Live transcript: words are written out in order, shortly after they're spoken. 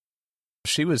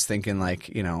she was thinking like,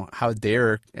 how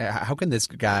can this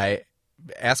guy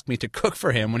ask me to cook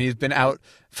for him when he's been out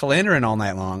philandering all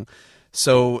night long?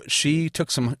 So she took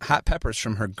some hot peppers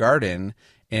from her garden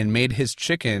and made his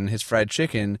fried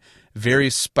chicken, very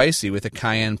spicy with a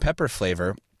cayenne pepper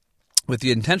flavor, with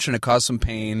the intention to cause some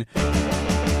pain.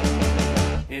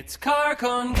 It's car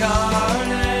con carne.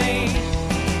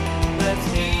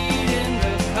 Let's eat in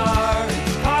the car.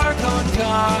 It's car con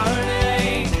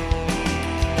carne.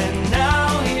 And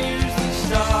now here's the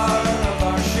star of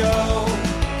our show,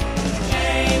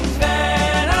 James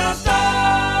Van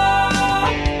Alstyne.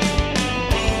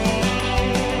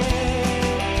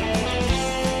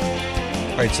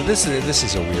 All right, so this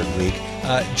is a weird week.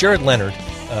 Jared Leonard,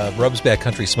 Rub's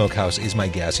Backcountry Smokehouse, is my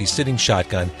guest. He's sitting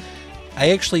shotgun. I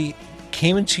actually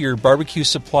came into your barbecue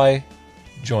supply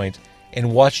joint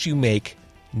and watched you make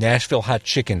Nashville hot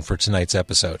chicken for tonight's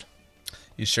episode.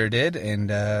 You sure did,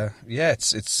 and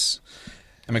it's.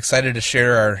 I'm excited to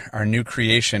share our new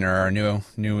creation or our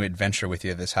new adventure with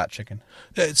you. This hot chicken.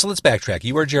 So let's backtrack.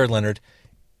 You are Jared Leonard,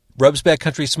 Rub's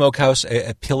Backcountry Smokehouse,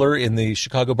 a pillar in the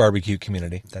Chicago barbecue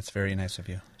community. That's very nice of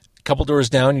you. A couple doors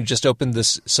down, you just opened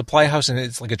this supply house, and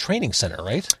it's like a training center,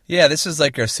 right? Yeah, this is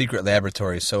like our secret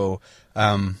laboratory. So,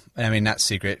 not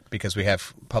secret because we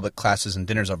have public classes and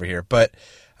dinners over here, but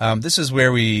this is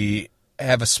where we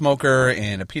have a smoker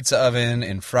and a pizza oven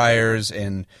and fryers,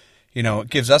 and it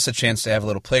gives us a chance to have a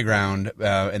little playground,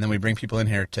 and then we bring people in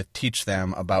here to teach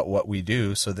them about what we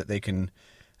do so that they can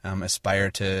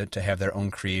aspire to have their own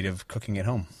creative cooking at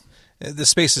home. The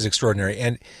space is extraordinary,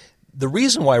 and the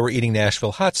reason why we're eating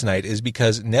Nashville hot tonight is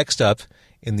because next up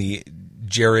in the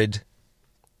Jared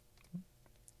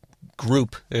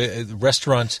group,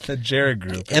 restaurant, the Jared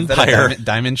group, empire, is that a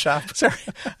diamond shop. Sorry,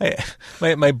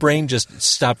 my brain just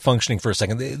stopped functioning for a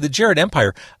second. The Jared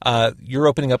Empire. You're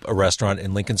opening up a restaurant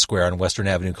in Lincoln Square on Western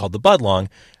Avenue called the Budlong,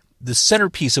 the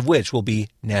centerpiece of which will be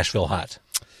Nashville hot.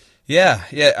 Yeah.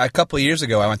 A couple of years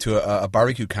ago, I went to a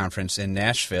barbecue conference in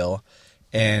Nashville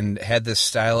and had this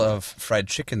style of fried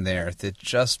chicken there that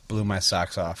just blew my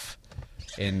socks off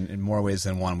in more ways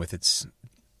than one, with its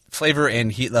flavor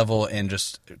and heat level and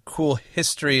just cool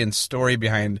history and story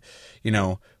behind,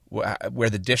 where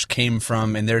the dish came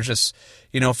from. And there's just,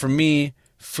 for me,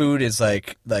 food is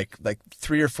like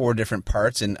 3 or 4 different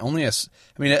parts, and only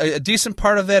a decent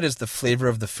part of that is the flavor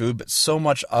of the food, but so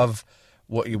much of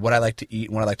what I like to eat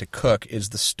and what I like to cook is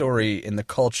the story and the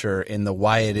culture and the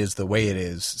why it is the way it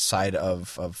is side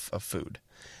of food.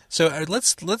 So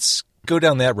let's go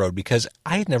down that road, because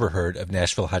I had never heard of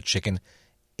Nashville hot chicken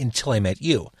until I met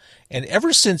you. And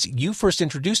ever since you first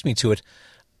introduced me to it,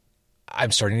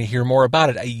 I'm starting to hear more about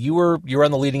it. You're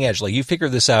on the leading edge. Like, you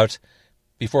figured this out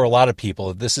before a lot of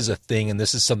people. This is a thing, and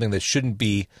this is something that shouldn't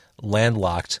be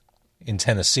landlocked in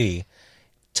Tennessee.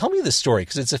 Tell me the story,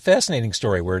 because it's a fascinating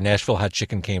story where Nashville hot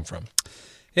chicken came from.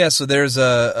 Yeah, so there's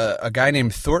a guy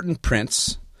named Thornton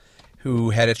Prince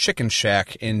who had a chicken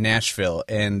shack in Nashville,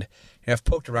 and I've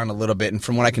poked around a little bit, and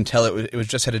from what I can tell, it was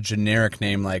just had a generic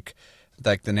name like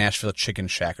the Nashville Chicken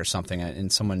Shack or something,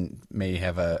 and someone may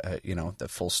have the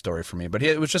full story for me, but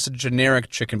it was just a generic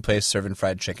chicken place serving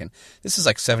fried chicken. This is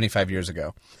like 75 years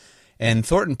ago. And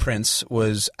Thornton Prince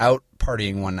was out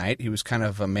partying one night. He was kind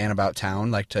of a man about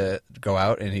town, liked to go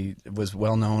out, and he was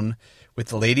well known with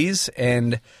the ladies.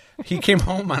 And he came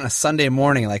home on a Sunday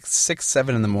morning, like 6,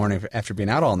 7 in the morning after being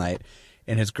out all night.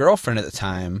 And his girlfriend at the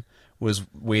time was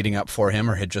waiting up for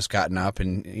him, or had just gotten up,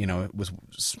 and was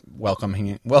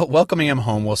welcoming him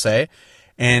home, we'll say.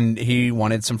 And he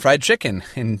wanted some fried chicken.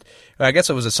 And I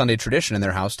guess it was a Sunday tradition in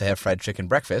their house to have fried chicken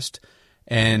breakfast.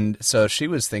 And so she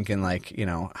was thinking, like,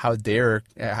 how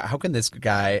can this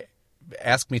guy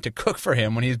ask me to cook for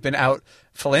him when he's been out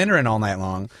philandering all night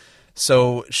long?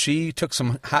 So she took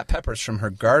some hot peppers from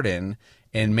her garden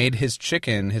and made his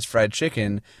fried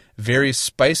chicken, very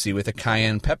spicy with a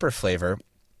cayenne pepper flavor,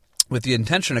 with the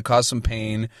intention to cause some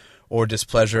pain or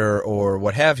displeasure or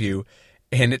what have you.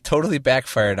 And it totally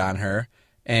backfired on her.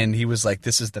 And he was like,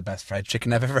 "This is the best fried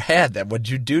chicken I've ever had. What'd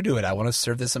you do to it? I want to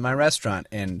serve this in my restaurant."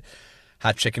 And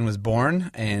hot chicken was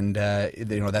born, and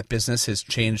that business has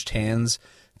changed hands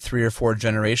 3 or 4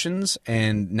 generations,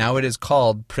 and now it is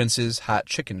called Prince's Hot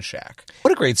Chicken Shack.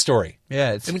 What a great story!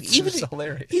 Yeah, it's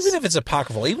hilarious. Even if it's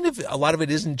apocryphal, even if a lot of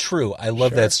it isn't true, I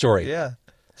love that story. Yeah,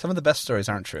 some of the best stories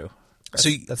aren't true.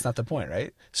 That's not the point,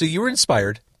 right? So you were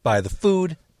inspired by the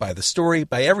food, by the story,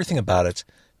 by everything about it,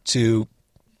 to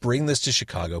bring this to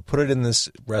Chicago, put it in this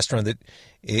restaurant that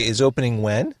is opening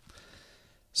when?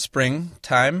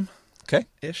 Springtime. Okay.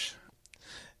 Ish.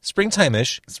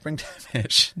 springtime-ish.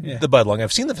 Springtime-ish. Yeah. The Bud Long.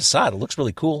 I've seen the facade. It looks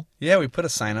really cool. Yeah, we put a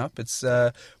sign up. It's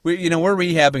we're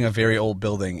rehabbing a very old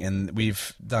building, and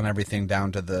we've done everything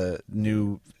down to the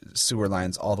new sewer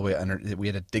lines all the way under. We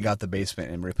had to dig out the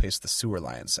basement and replace the sewer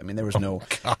lines. I mean, there was no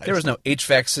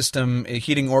HVAC system,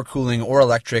 heating or cooling or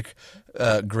electric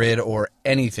grid or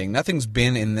anything. Nothing's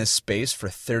been in this space for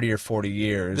 30 or 40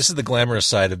 years. This is the glamorous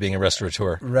side of being a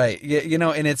restaurateur. Right. Yeah,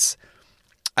 and it's.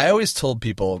 I always told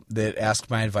people that asked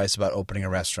my advice about opening a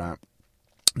restaurant,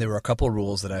 there were a couple of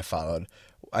rules that I followed.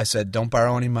 I said, don't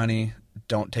borrow any money,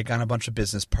 don't take on a bunch of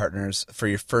business partners for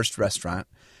your first restaurant,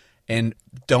 and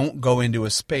don't go into a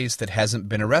space that hasn't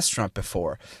been a restaurant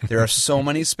before. There are so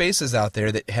many spaces out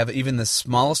there that have even the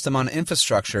smallest amount of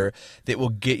infrastructure that will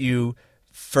get you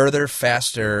further,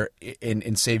 faster,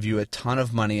 and save you a ton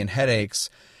of money and headaches.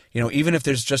 Even if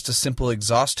there's just a simple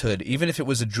exhaust hood, even if it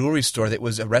was a jewelry store that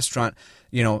was a restaurant,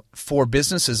 4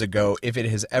 businesses ago, if it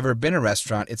has ever been a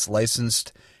restaurant, it's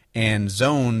licensed and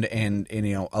zoned and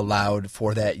allowed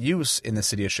for that use in the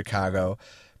city of Chicago.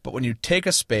 But when you take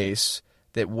a space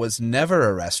that was never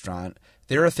a restaurant,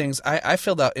 there are things. I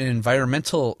filled out an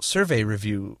environmental survey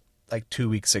review like 2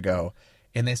 weeks ago,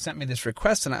 and they sent me this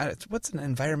request, and what's an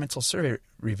environmental survey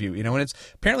review? And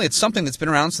apparently it's something that's been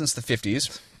around since the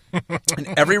 50s. And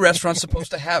every restaurant's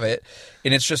supposed to have it,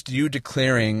 and it's just you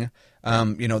declaring,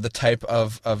 the type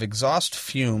of exhaust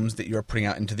fumes that you're putting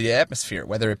out into the atmosphere,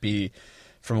 whether it be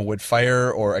from a wood fire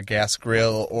or a gas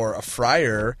grill or a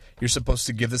fryer. You're supposed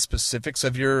to give the specifics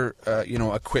of your,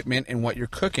 equipment and what you're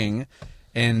cooking,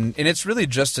 and it's really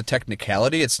just a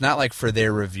technicality. It's not like for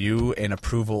their review and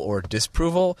approval or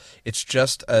disapproval. It's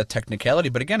just a technicality.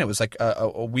 But again, it was like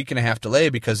a week and a half delay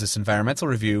because this environmental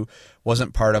review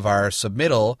wasn't part of our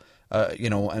submittal,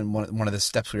 and one of the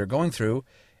steps we were going through.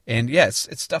 And yeah,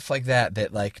 it's stuff like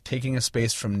that like taking a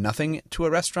space from nothing to a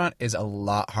restaurant is a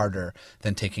lot harder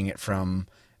than taking it from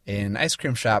an ice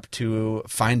cream shop to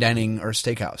fine dining or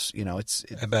steakhouse.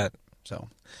 I bet. So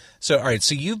all right.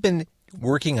 So you've been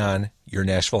working on your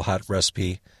Nashville hot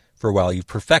recipe for a while. You've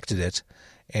perfected it,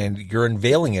 and you're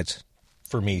unveiling it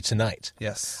for me tonight.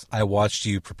 Yes. I watched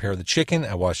you prepare the chicken.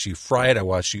 I watched you fry it. I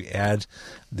watched you add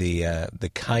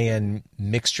the cayenne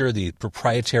mixture, the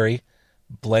proprietary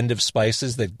blend of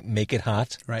spices that make it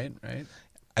hot. Right.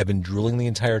 I've been drooling the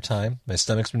entire time. My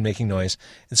stomach's been making noise.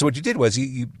 And so what you did was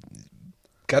you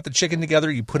got the chicken together.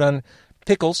 You put on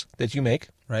pickles that you make.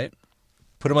 Right.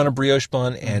 Put them on a brioche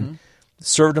bun and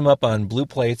served them up on blue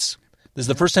plates. This is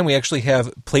the first time we actually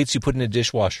have plates you put in a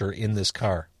dishwasher in this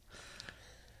car.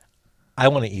 I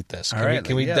want to eat this. All right.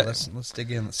 Let's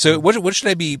dig in. So what should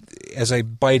I be, as I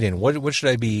bite in, what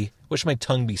should my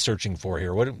tongue be searching for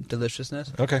here?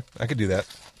 Deliciousness. Okay, I could do that.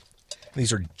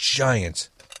 These are giant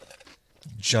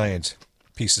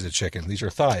pieces of chicken. These are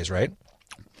thighs, right?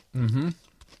 Mm-hmm.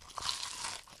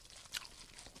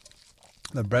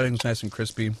 The breading's nice and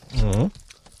crispy. Mm-hmm.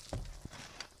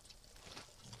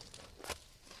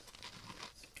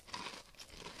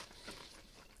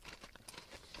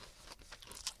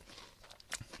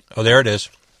 Oh, there it is.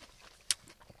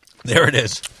 There it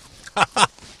is.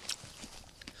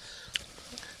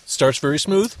 Starts very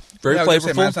smooth, very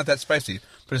flavorful. Mine's not that spicy,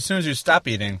 but as soon as you stop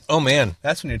eating, oh man,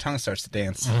 that's when your tongue starts to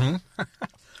dance. Mm-hmm.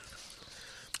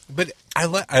 But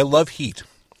I love heat,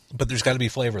 but there's got to be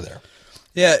flavor there.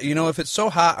 Yeah, if it's so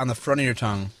hot on the front of your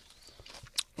tongue,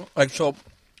 so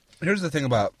here's the thing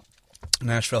about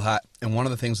Nashville hot, and one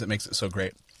of the things that makes it so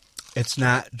great, it's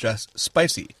not just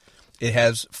spicy. It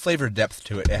has flavor depth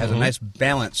to it. It has a nice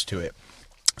balance to it.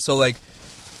 So,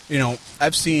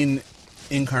 I've seen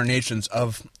incarnations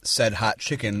of said hot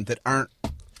chicken that aren't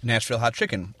Nashville hot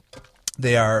chicken.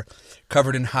 They are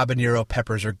covered in habanero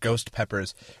peppers or ghost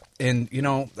peppers. And,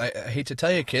 I hate to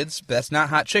tell you, kids, but that's not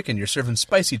hot chicken. You're serving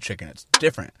spicy chicken. It's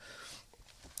different.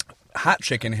 Hot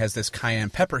chicken has this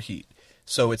cayenne pepper heat.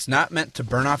 So it's not meant to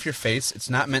burn off your face. It's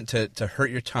not meant to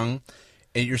hurt your tongue.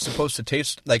 You're supposed to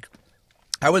taste like...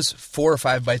 I was 4 or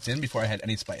 5 bites in before I had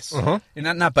any spice. And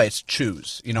not bites,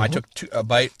 chews. I took a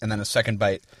bite and then a second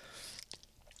bite.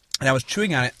 And I was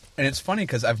chewing on it. And it's funny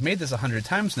because I've made this 100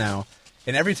 times now.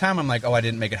 And every time I'm like, oh, I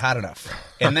didn't make it hot enough.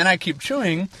 And then I keep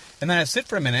chewing. And then I sit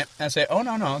for a minute and I say, oh,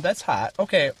 no, that's hot.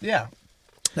 Okay, yeah,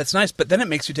 that's nice. But then it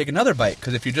makes you take another bite.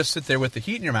 Because if you just sit there with the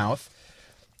heat in your mouth,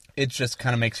 it just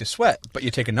kind of makes you sweat. But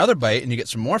you take another bite and you get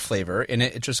some more flavor. And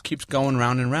it just keeps going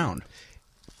round and round.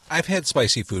 I've had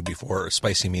spicy food before,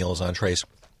 spicy meals, entrees.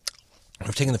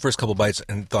 I've taken the first couple bites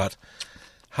and thought,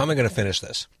 how am I going to finish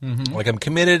this? Mm-hmm. Like, I'm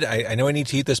committed. I know I need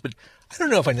to eat this, but I don't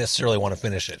know if I necessarily want to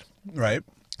finish it. Right.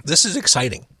 This is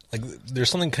exciting. Like, there's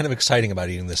something kind of exciting about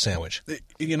eating this sandwich.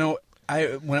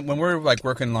 When we're like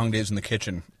working long days in the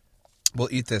kitchen, we'll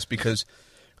eat this because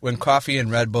when coffee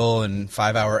and Red Bull and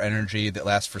 5-hour energy that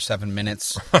lasts for 7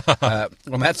 minutes,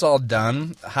 when that's all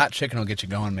done, hot chicken will get you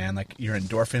going, man. Like your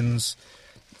endorphins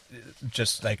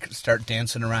just like start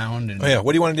dancing around. And Oh yeah,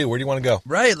 what do you want to do? Where do you want to go?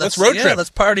 right, let's road trip. Let's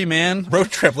party, man.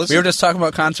 Road trip. We were just talking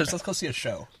about concerts. Let's go see a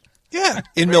show yeah,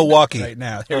 in Milwaukee. right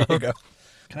now. There you go.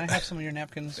 Can I have some of your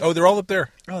napkins? Oh, they're all up there.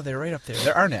 Oh, they're right up there.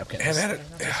 There are napkins. And that-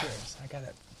 I got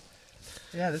it.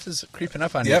 Yeah, this is creeping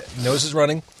up on Yep, you. nose is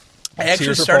running. I actually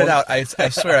Tears are started falling. out, I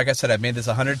swear, like I said, I've made this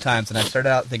 100 times, and I started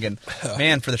out thinking,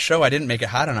 man, for the show, I didn't make it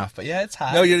hot enough. But yeah, it's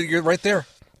hot. No, you're right there.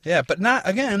 Yeah, but not,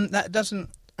 again, that doesn't,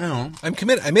 I don't know. I'm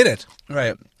committed. I'm in it.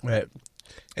 Right.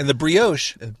 And the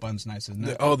brioche. The bun's nice, isn't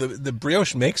it? The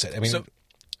brioche makes it. I mean, So-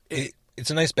 it's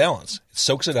a nice balance. It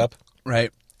soaks it up.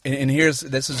 Right. And this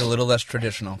is a little less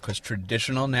traditional, because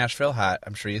traditional Nashville hot,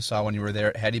 I'm sure you saw when you were there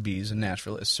at Hattie B's in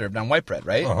Nashville, is served on white bread,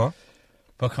 right? Uh-huh.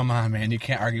 But come on, man, you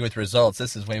can't argue with results.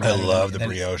 This is way better love the than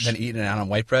brioche. than eating it on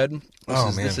white bread. Man.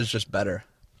 This is just better.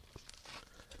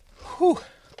 Whew.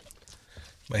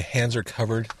 My hands are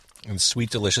covered in sweet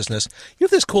deliciousness. You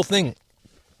have this cool thing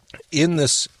in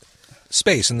this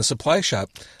space, in the supply shop,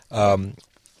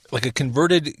 like a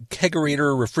converted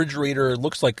kegerator, refrigerator. It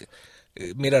looks like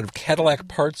made out of Cadillac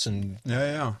parts. And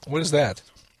Yeah. what is that?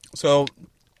 So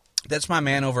that's my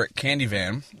man over at Candy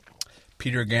Van,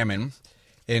 Peter Gammon,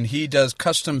 and he does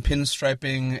custom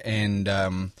pinstriping and,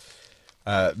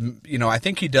 I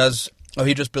think he does. Oh,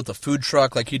 he just built a food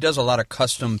truck. Like he does a lot of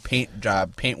custom paint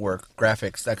work,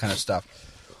 graphics, that kind of stuff.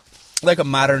 Like a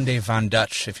modern day Von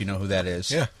Dutch, if you know who that is.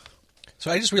 Yeah.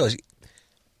 So I just realized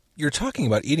you're talking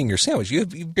about eating your sandwich. You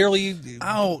barely.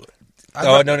 Oh.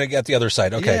 No, you got the other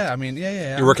side. Okay. Yeah, I mean,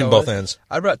 yeah. You're working both ends.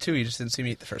 I brought two. You just didn't see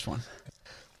me eat the first one.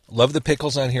 Love the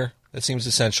pickles on here. That seems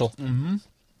essential. Mm-hmm.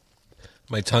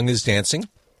 My tongue is dancing.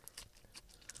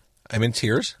 I'm in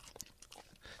tears.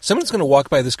 Someone's going to walk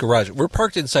by this garage. We're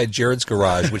parked inside Jared's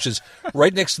garage, which is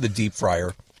right next to the deep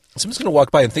fryer. Someone's going to walk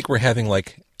by and think we're having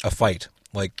like a fight.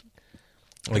 Like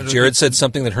Jared said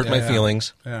something that hurt my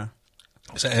feelings. Yeah.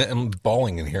 So I'm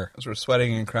bawling in here. As we're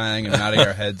sweating and crying and nodding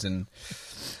our heads and.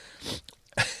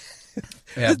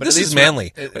 Yeah, but This at is least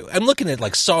manly. I'm looking at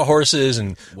like sawhorses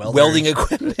and Welders. welding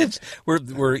equipment.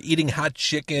 We're eating hot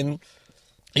chicken.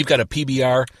 You've got a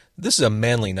PBR. This is a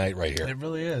manly night right here. It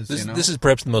really is. This is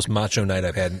perhaps the most macho night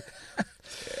I've had.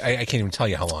 I can't even tell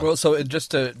you how long. Well, so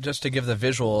just to give the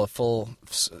visual a full,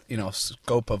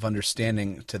 scope of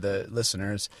understanding to the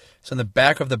listeners. So in the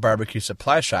back of the barbecue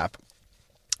supply shop,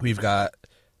 we've got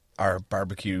our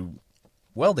barbecue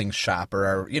welding shop, or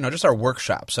our just our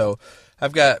workshop. So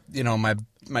I've got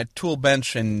my tool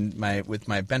bench and my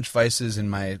bench vices and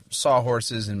my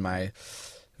sawhorses and my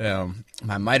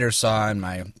my miter saw and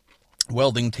my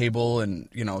welding table and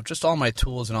just all my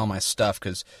tools and all my stuff,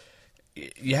 because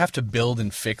you have to build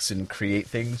and fix and create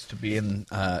things to be an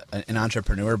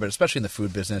entrepreneur, but especially in the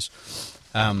food business.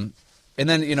 And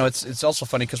then it's also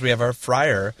funny because we have our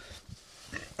fryer.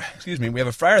 Excuse me, we have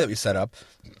a fryer that we set up.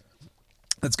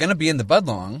 It's going to be in the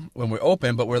Budlong when we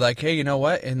open, but we're like, hey, you know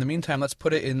what? In the meantime, let's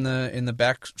put it in the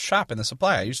back shop in the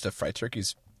supply. I used to fry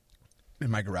turkeys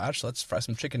in my garage, so let's fry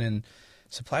some chicken in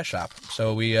supply shop.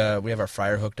 So we have our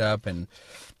fryer hooked up, and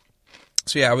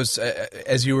so yeah, I was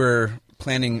as you were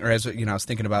planning, or as I was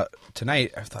thinking about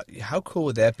tonight, I thought, how cool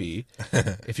would that be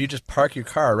if you just park your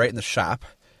car right in the shop?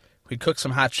 We cook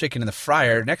some hot chicken in the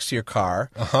fryer next to your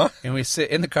car, and we sit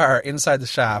in the car inside the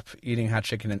shop eating hot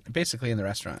chicken, basically in the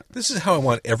restaurant. This is how I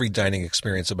want every dining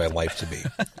experience of my life to be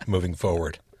moving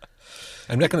forward.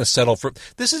 I'm not going to settle for...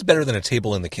 This is better than a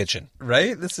table in the kitchen.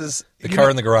 Right? This is... The car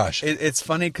in the garage. It's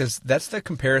funny because that's the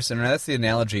comparison, or that's the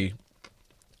analogy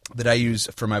that I use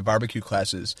for my barbecue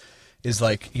classes, is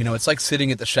like, it's like sitting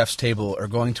at the chef's table or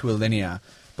going to Alinea,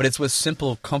 but it's with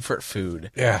simple comfort food.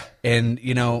 Yeah. And,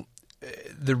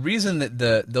 the reason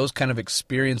that those kind of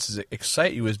experiences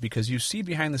excite you is because you see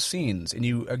behind the scenes and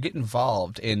you get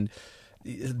involved, and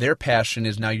their passion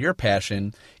is now your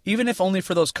passion, even if only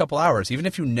for those couple hours. Even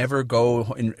if you never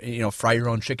go and fry your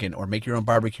own chicken or make your own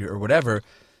barbecue or whatever,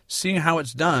 seeing how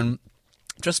it's done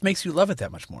just makes you love it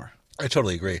that much more. I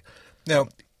totally agree. Now,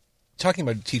 talking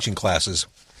about teaching classes,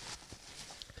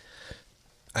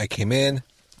 I came in,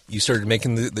 you started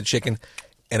making the chicken,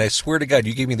 and I swear to God,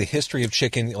 you gave me the history of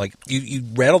chicken. Like, you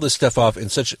rattle this stuff off in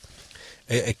such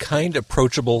a kind,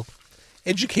 approachable,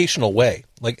 educational way.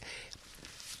 Like,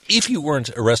 if you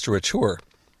weren't a restaurateur,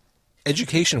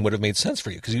 education would have made sense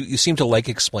for you, because you seem to like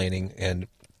explaining and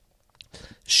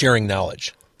sharing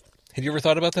knowledge. Had you ever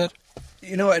thought about that?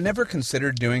 I never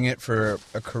considered doing it for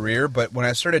a career, but when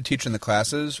I started teaching the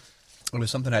classes, it was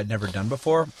something I'd never done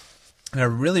before. and I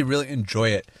really, really enjoy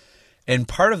it. And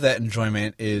part of that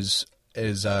enjoyment is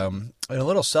a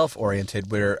little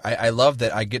self-oriented, where I love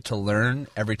that I get to learn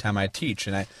every time I teach.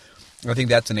 And I think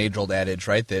that's an age-old adage,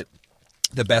 right? That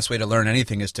the best way to learn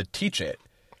anything is to teach it.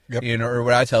 Yep. Or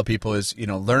what I tell people is,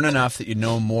 learn enough that you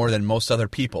know more than most other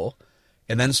people,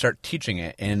 and then start teaching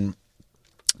it. And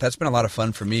that's been a lot of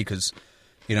fun for me because,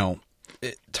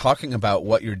 talking about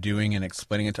what you're doing and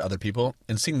explaining it to other people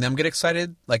and seeing them get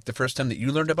excited, like the first time that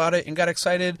you learned about it and got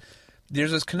excited,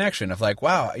 there's this connection of like,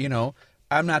 wow,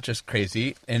 I'm not just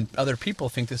crazy, and other people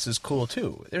think this is cool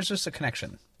too. There's just a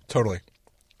connection. Totally.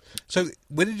 So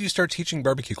when did you start teaching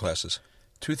barbecue classes?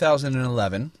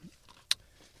 2011.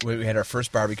 We had our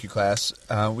first barbecue class.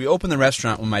 We opened the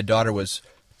restaurant when my daughter was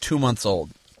 2 months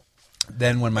old.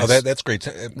 Then when my that's great.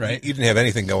 Right? You didn't have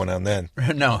anything going on then.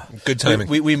 No. Good timing.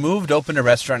 We moved, opened a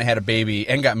restaurant, and had a baby,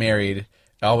 and got married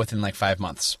all within like 5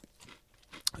 months.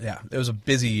 Yeah, it was a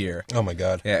busy year. Oh, my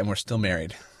God. Yeah, and we're still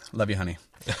married. Love you, honey.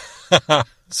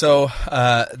 So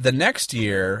the next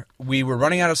year, we were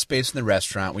running out of space in the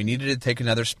restaurant. We needed to take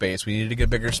another space. We needed to get a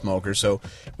bigger smoker, so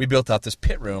we built out this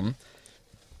pit room.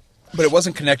 But it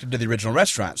wasn't connected to the original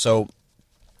restaurant. So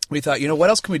we thought, what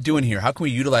else can we do in here? How can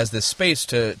we utilize this space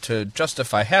to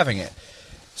justify having it?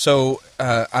 So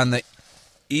on the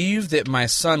eve that my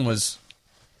son was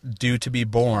due to be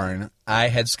born, I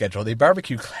had scheduled a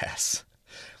barbecue class.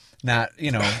 Not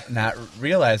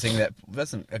realizing that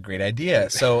wasn't a great idea.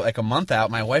 So like a month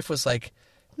out, my wife was like,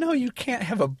 no, you can't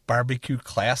have a barbecue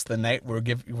class the night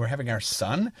we're having our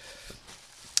son.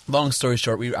 Long story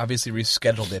short, we obviously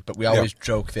rescheduled it, but we always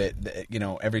joke that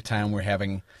every time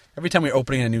we're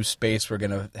opening a new space, we're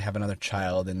going to have another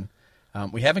child, and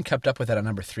we haven't kept up with that on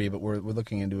number 3, but we're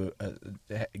looking into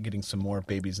getting some more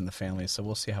babies in the family, so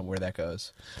we'll see where that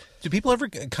goes. Do people ever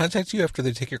contact you after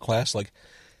they take your class? Like,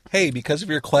 hey, because of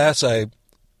your class, I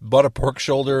bought a pork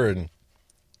shoulder and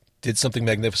did something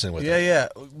magnificent with it. Yeah.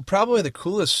 Probably the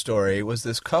coolest story was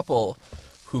this couple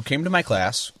who came to my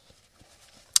class.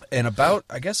 And about,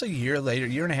 I guess, a year later,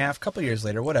 year and a half, couple years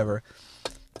later, whatever,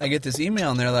 I get this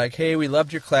email, and they're like, hey, we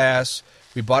loved your class.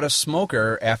 We bought a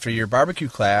smoker after your barbecue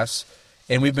class,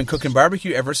 and we've been cooking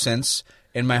barbecue ever since.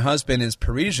 And my husband is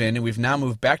Parisian, and we've now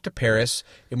moved back to Paris,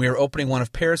 and we are opening one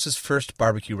of Paris's first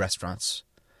barbecue restaurants.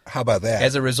 How about that?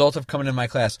 As a result of coming to my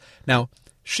class. Now,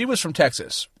 she was from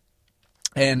Texas.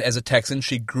 And as a Texan,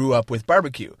 she grew up with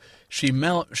barbecue. She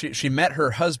met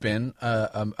her husband,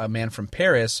 a man from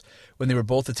Paris, when they were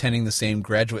both attending the same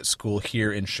graduate school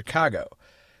here in Chicago.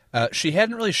 She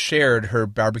hadn't really shared her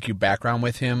barbecue background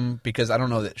with him because I don't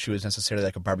know that she was necessarily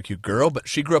like a barbecue girl, but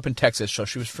she grew up in Texas, so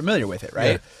she was familiar with it,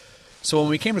 right? Yeah. So when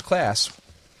we came to class,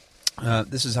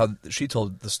 this is how she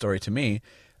told the story to me.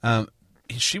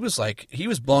 She was like, he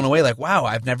was blown away, like,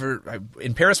 wow,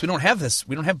 in Paris we don't have this.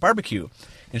 We don't have barbecue.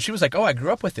 And she was like, oh, I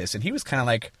grew up with this. And he was kind of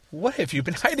like, what have you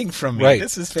been hiding from me? Right.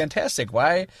 This is fantastic.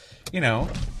 Why, I'm going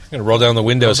to roll down the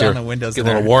windows here. Get a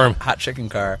little warm. Hot chicken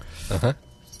car. Uh-huh.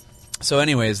 So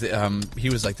anyways, he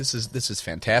was like, this is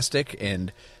fantastic.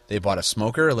 And they bought a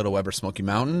smoker, a little Weber Smoky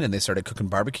Mountain, and they started cooking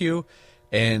barbecue.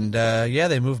 And,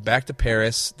 they moved back to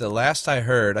Paris. The last I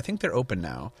heard, I think they're open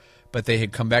now, but they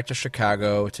had come back to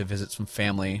Chicago to visit some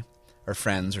family or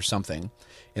friends or something.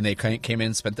 And they came in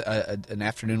and spent an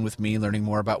afternoon with me learning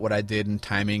more about what I did and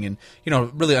timing and,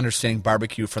 really understanding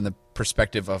barbecue from the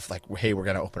perspective of like, hey, we're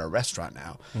going to open a restaurant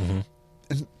now. Mm-hmm.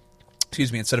 And,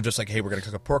 excuse me, instead of just like, hey, we're going to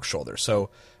cook a pork shoulder. So,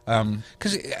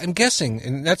 because I'm guessing,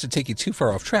 and not to take you too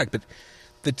far off track, but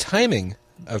the timing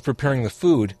of preparing the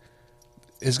food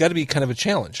has got to be kind of a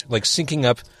challenge, like syncing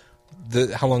up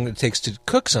how long it takes to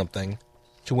cook something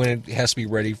to when it has to be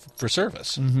ready for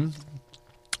service. Mm-hmm.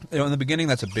 In the beginning,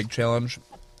 that's a big challenge,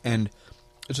 and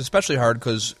it's especially hard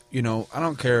because, I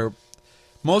don't care.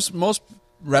 Most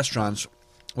restaurants,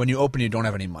 when you open, you don't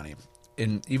have any money.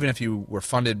 And even if you were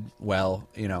funded well,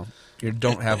 you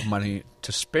don't have money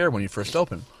to spare when you first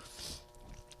open.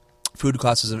 Food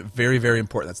costs is very, very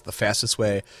important. That's the fastest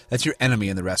way. That's your enemy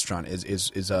in the restaurant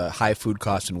is a high food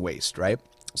cost and waste, right?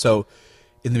 So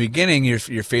in the beginning, you're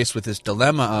faced with this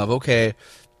dilemma of, okay,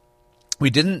 we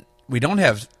don't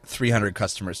have 300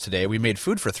 customers today. We made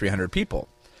food for 300 people.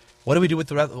 What do we do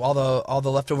with all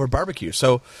the leftover barbecue?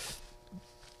 So,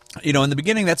 in the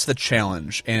beginning, that's the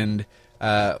challenge. And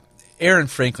Aaron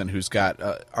Franklin, who's got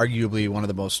arguably one of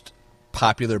the most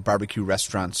popular barbecue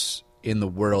restaurants in the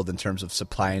world in terms of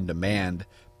supply and demand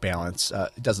balance,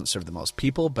 it doesn't serve the most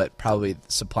people, but probably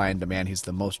supply and demand, he's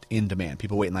the most in demand.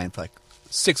 People wait in line for like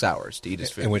 6 hours to eat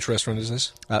his food. And which restaurant is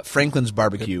this? Franklin's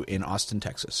Barbecue in Austin,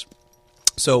 Texas.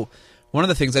 So one of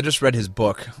the things, I just read his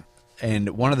book,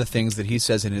 and one of the things that he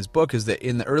says in his book is that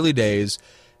in the early days,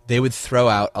 they would throw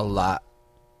out a lot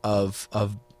of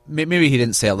maybe he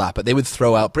didn't say a lot, but they would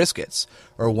throw out briskets.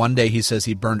 Or one day he says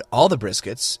he burned all the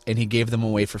briskets and he gave them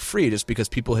away for free just because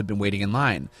people had been waiting in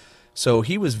line. So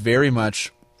he was very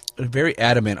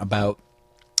adamant about,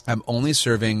 I'm only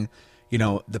serving,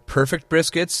 the perfect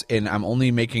briskets, and I'm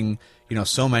only making,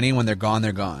 so many. When they're gone,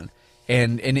 they're gone.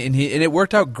 And it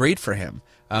worked out great for him.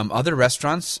 Other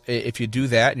restaurants, if you do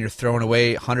that and you're throwing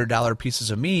away $100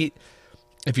 pieces of meat,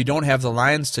 if you don't have the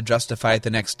lines to justify it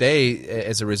the next day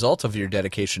as a result of your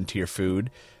dedication to your food,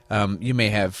 you may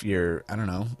have you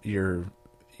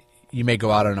may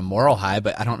go out on a moral high,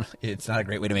 but it's not a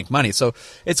great way to make money. So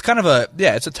it's kind of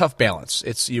it's a tough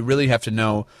balance. You really have to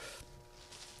know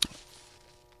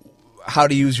how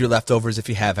to use your leftovers if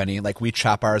you have any. Like, we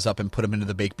chop ours up and put them into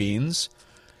the baked beans.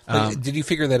 Did you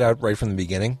figure that out right from the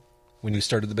beginning when you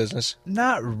started the business?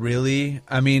 Not really.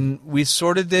 I mean, we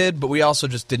sort of did, but we also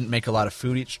just didn't make a lot of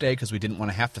food each day because we didn't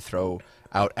want to have to throw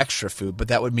out extra food. But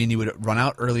that would mean you would run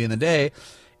out early in the day.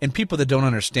 And people that don't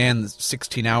understand the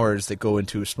 16 hours that go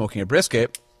into smoking a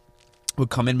brisket would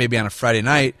come in maybe on a Friday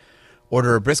night,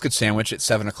 order a brisket sandwich at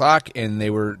 7 o'clock, and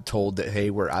they were told that, hey,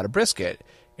 we're out of brisket.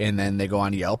 And then they go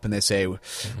on Yelp and they say,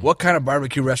 what kind of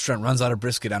barbecue restaurant runs out of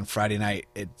brisket on Friday night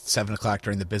at 7 o'clock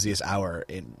during the busiest hour?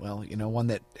 And, well, one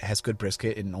that has good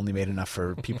brisket and only made enough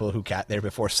for people who got there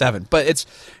before 7. But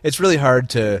it's really hard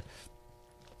to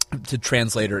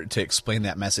translate or to explain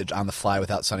that message on the fly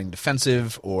without sounding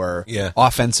defensive or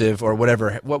offensive or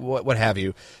whatever, what have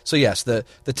you. So, yes, the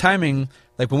timing,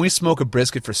 like when we smoke a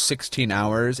brisket for 16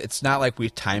 hours, it's not like we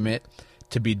time it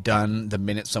to be done the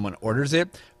minute someone orders it.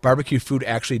 Barbecue food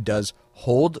actually does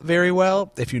hold very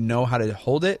well if you know how to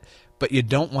hold it, but you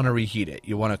don't want to reheat it.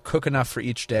 You want to cook enough for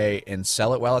each day and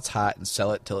sell it while it's hot and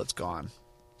sell it till it's gone.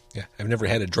 Yeah, I've never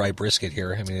had a dry brisket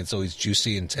here. I mean, it's always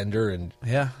juicy and tender and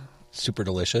super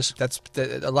delicious. That's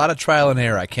a lot of trial and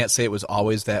error. I can't say it was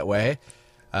always that way,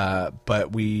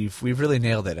 but we've really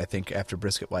nailed it. I think after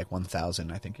brisket like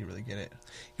 1,000, I think you really get it.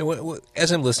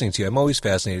 As I'm listening to you, I'm always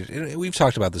fascinated. And we've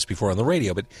talked about this before on the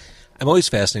radio, but I'm always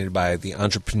fascinated by the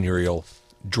entrepreneurial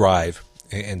drive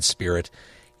and spirit.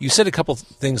 You said a couple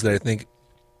things that I think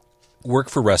work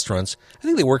for restaurants. I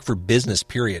think they work for business,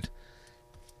 period.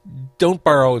 Don't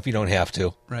borrow if you don't have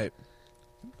to. Right.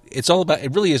 It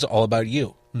really is all about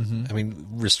you. Mm-hmm. I mean,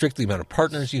 restrict the amount of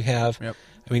partners you have. Yep.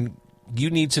 I mean, you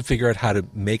need to figure out how to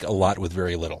make a lot with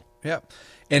very little. Yep.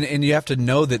 And you have to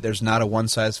know that there's not a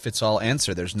one-size-fits-all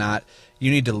answer.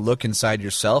 You need to look inside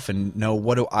yourself and know,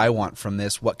 what do I want from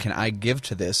this? What can I give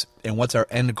to this? And what's our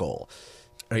end goal?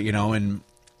 And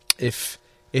if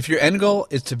your end goal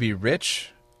is to be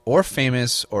rich or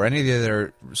famous or any of the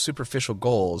other superficial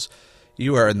goals,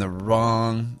 you are in the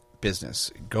wrong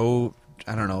business. Go,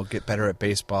 get better at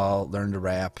baseball, learn to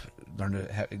rap, learn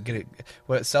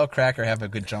to sell crack or have a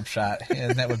good jump shot.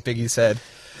 Isn't that what Biggie said?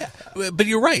 Yeah. But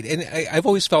you're right, and I've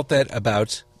always felt that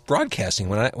about broadcasting.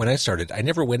 When I started, I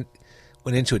never went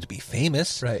into it to be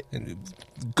famous. Right. And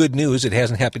good news, it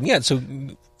hasn't happened yet, so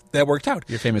that worked out.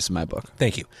 You're famous in my book.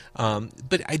 Thank you.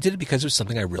 But I did it because it was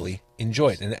something I really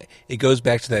enjoyed, and it goes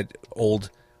back to that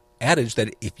old adage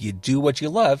that if you do what you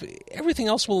love, everything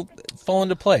else will fall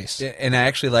into place. And I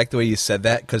actually like the way you said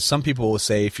that, because some people will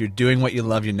say if you're doing what you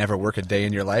love, you never work a day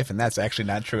in your life, and that's actually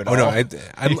not true at all. Oh no,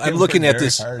 I'm looking at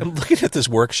this. Hard. I'm looking at this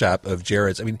workshop of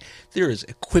Jared's. I mean, there is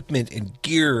equipment and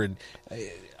gear and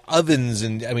ovens,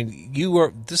 and I mean,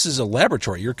 this is a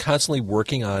laboratory. You're constantly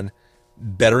working on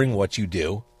bettering what you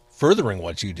do, furthering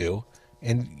what you do,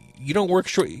 and you don't work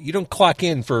short. You don't clock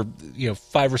in for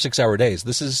 5 or 6 hour days.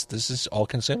 This is all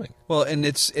consuming. Well,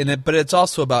 but it's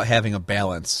also about having a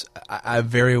balance. I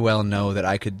very well know that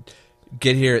I could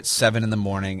get here at 7 in the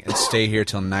morning and stay here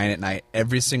till 9 at night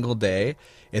every single day,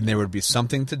 and there would be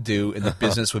something to do, and the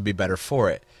business would be better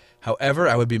for it. However,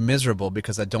 I would be miserable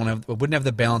because I wouldn't have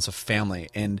the balance of family.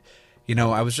 And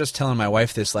I was just telling my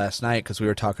wife this last night because we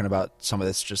were talking about some of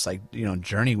this just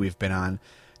journey we've been on.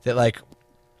 That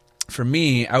for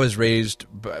me, I was raised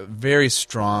a very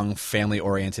strong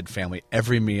family-oriented family.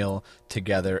 Every meal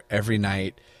together, every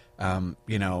night.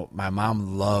 My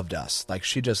mom loved us.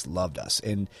 She just loved us.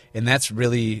 And that's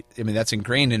really, that's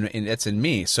ingrained and that's in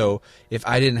me. So if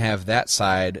I didn't have that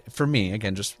side, for me,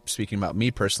 again, just speaking about me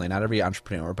personally, not every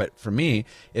entrepreneur, but for me,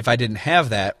 if I didn't have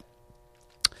that,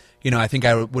 I think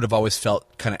I would have always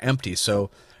felt kind of empty. So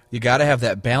you got to have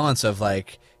that balance of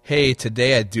hey,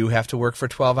 today I do have to work for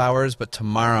 12 hours, but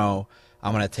tomorrow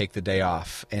I'm going to take the day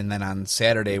off. And then on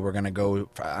Saturday, we're going to go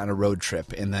on a road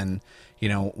trip. And then,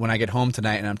 when I get home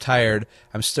tonight and I'm tired,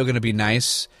 I'm still going to be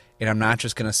nice. And I'm not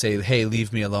just going to say, hey,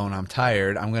 leave me alone, I'm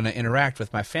tired. I'm going to interact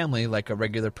with my family like a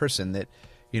regular person that,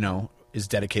 is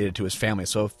dedicated to his family.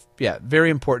 So, yeah, very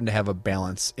important to have a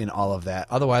balance in all of that.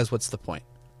 Otherwise, what's the point?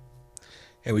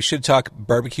 And we should talk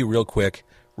barbecue real quick.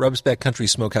 Rub's Backcountry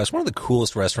Smokehouse, one of the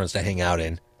coolest restaurants to hang out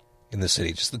in the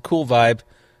city. Just the cool vibe,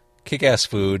 kick-ass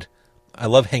food. I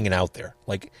love hanging out there.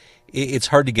 Like, it's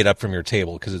hard to get up from your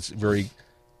table because it's very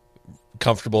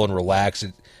comfortable and relaxed.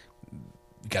 You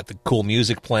got the cool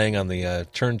music playing on the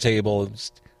turntable.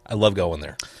 I love going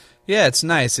there. Yeah, it's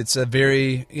nice. It's a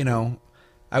very,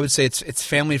 I would say it's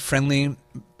family friendly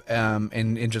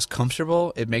and just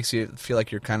comfortable. It makes you feel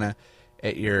like you're kind of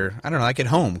at your, I don't know, like at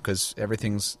home, because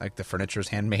everything's like the furniture's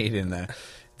handmade and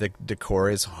the decor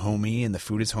is homey and the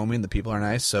food is homey and the people are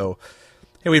nice. So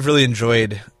yeah, we've really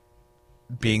enjoyed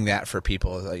being that for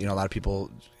people. A lot of people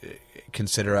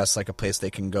consider us like a place they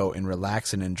can go and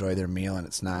relax and enjoy their meal, and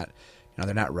it's not,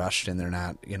 they're not rushed and they're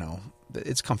not,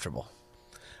 it's comfortable.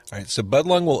 All right, so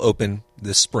Budlong will open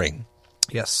this spring.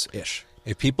 Yes, ish.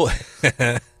 If people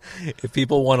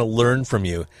want to learn from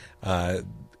you,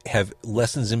 have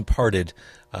lessons imparted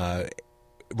right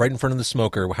in front of the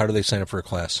smoker, how do they sign up for a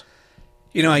class?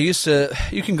 You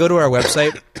can go to our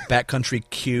website,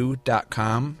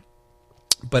 backcountryq.com,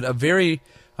 but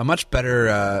a much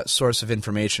better source of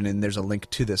information, and there's a link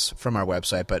to this from our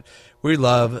website, but we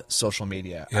love social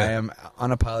media. Yeah. I am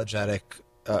unapologetic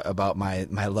about my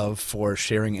love for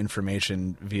sharing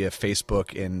information via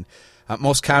Facebook and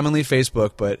most commonly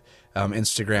Facebook, but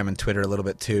Instagram and Twitter a little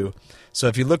bit too. So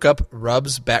if you look up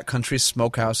Rub's Backcountry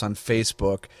Smokehouse on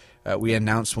Facebook, we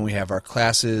announce when we have our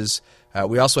classes.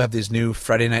 We also have these new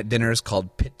Friday night dinners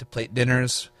called Pit to Plate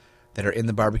dinners that are in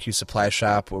the barbecue supply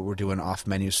shop where we're doing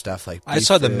off-menu stuff like I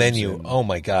saw the beef menu. ribs and- Oh,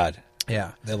 my God.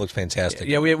 Yeah. That looks fantastic.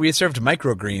 Yeah, we served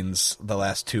microgreens the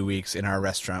last 2 weeks in our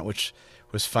restaurant, which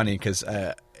was funny because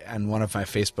on one of my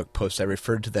Facebook posts, I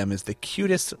referred to them as the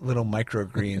cutest little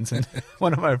microgreens. And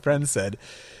one of my friends said,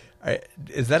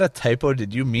 is that a typo?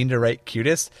 Did you mean to write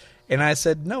cutest? And I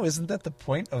said, no, isn't that the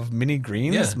point of mini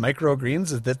greens, Yeah.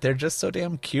 microgreens, is that they're just so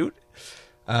damn cute?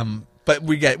 But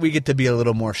we get to be a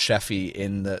little more chefy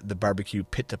in the barbecue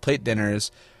pit to plate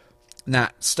dinners.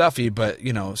 Not stuffy, but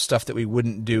stuff that we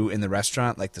wouldn't do in the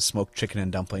restaurant, like the smoked chicken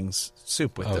and dumplings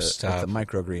soup with the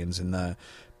microgreens and the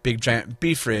big giant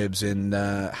beef ribs and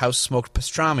house smoked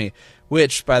pastrami.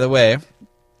 Which, by the way,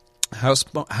 house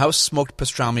smoked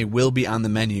pastrami will be on the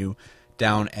menu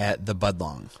down at the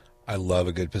Budlong. I love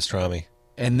a good pastrami.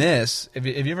 And this, have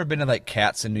you ever been to like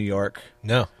Katz in New York?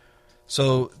 No.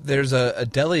 So there's a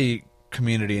deli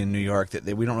community in New York that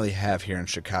we don't really have here in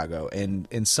Chicago,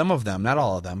 and some of them, not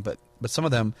all of them, but some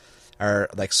of them are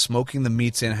like smoking the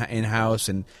meats in-house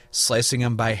and slicing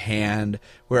them by hand,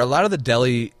 where a lot of the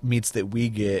deli meats that we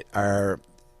get are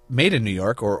made in New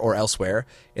York or elsewhere,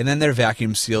 and then they're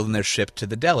vacuum sealed and they're shipped to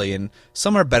the deli, and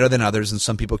some are better than others, and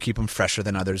some people keep them fresher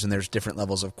than others, and there's different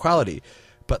levels of quality.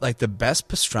 But like the best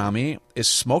pastrami is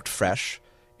smoked fresh.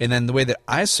 And then the way that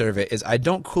I serve it is I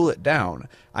don't cool it down.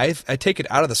 I take it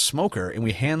out of the smoker and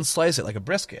we hand slice it like a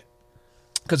brisket.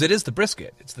 Because it is the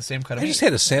brisket. It's the same kind of I meat. just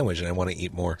had a sandwich and I want to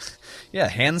eat more. Yeah,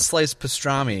 hand sliced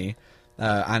pastrami.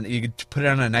 You could put it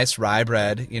on a nice rye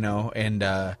bread, and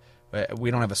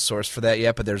we don't have a source for that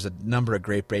yet, but there's a number of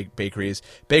great bakeries.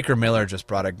 Baker Miller just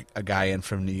brought a guy in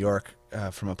from New York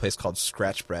from a place called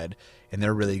Scratch Bread, and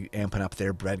they're really amping up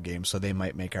their bread game, so they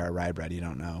might make our rye bread. You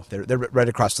don't know. They're right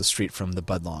across the street from the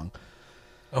Budlong.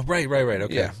 Oh, right.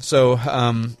 Okay. Yeah. So,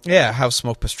 house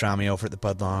smoked pastrami over at the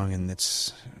Budlong, and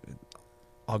it's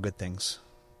all good things.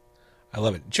 I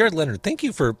love it. Jared Leonard, thank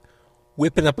you for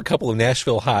whipping up a couple of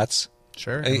Nashville hots.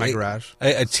 Sure, in my garage.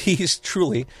 A tease,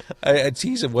 truly, a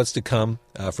tease of what's to come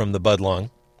from the Budlong.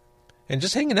 And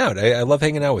just hanging out. I love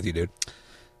hanging out with you, dude.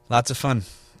 Lots of fun.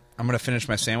 I'm going to finish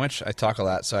my sandwich. I talk a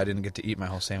lot, so I didn't get to eat my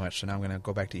whole sandwich, so now I'm going to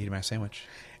go back to eating my sandwich.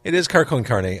 It is Car Con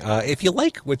Carne. If you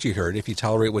like what you heard, if you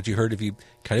tolerate what you heard, if you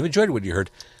kind of enjoyed what you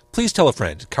heard, please tell a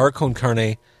friend.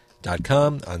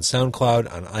 CarConCarne.com, on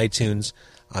SoundCloud, on iTunes,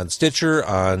 on Stitcher,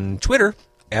 on Twitter,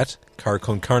 at Car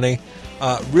Con Carne.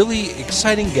 Really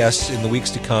exciting guests in the weeks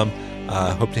to come.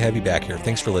 Hope to have you back here.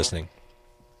 Thanks for listening.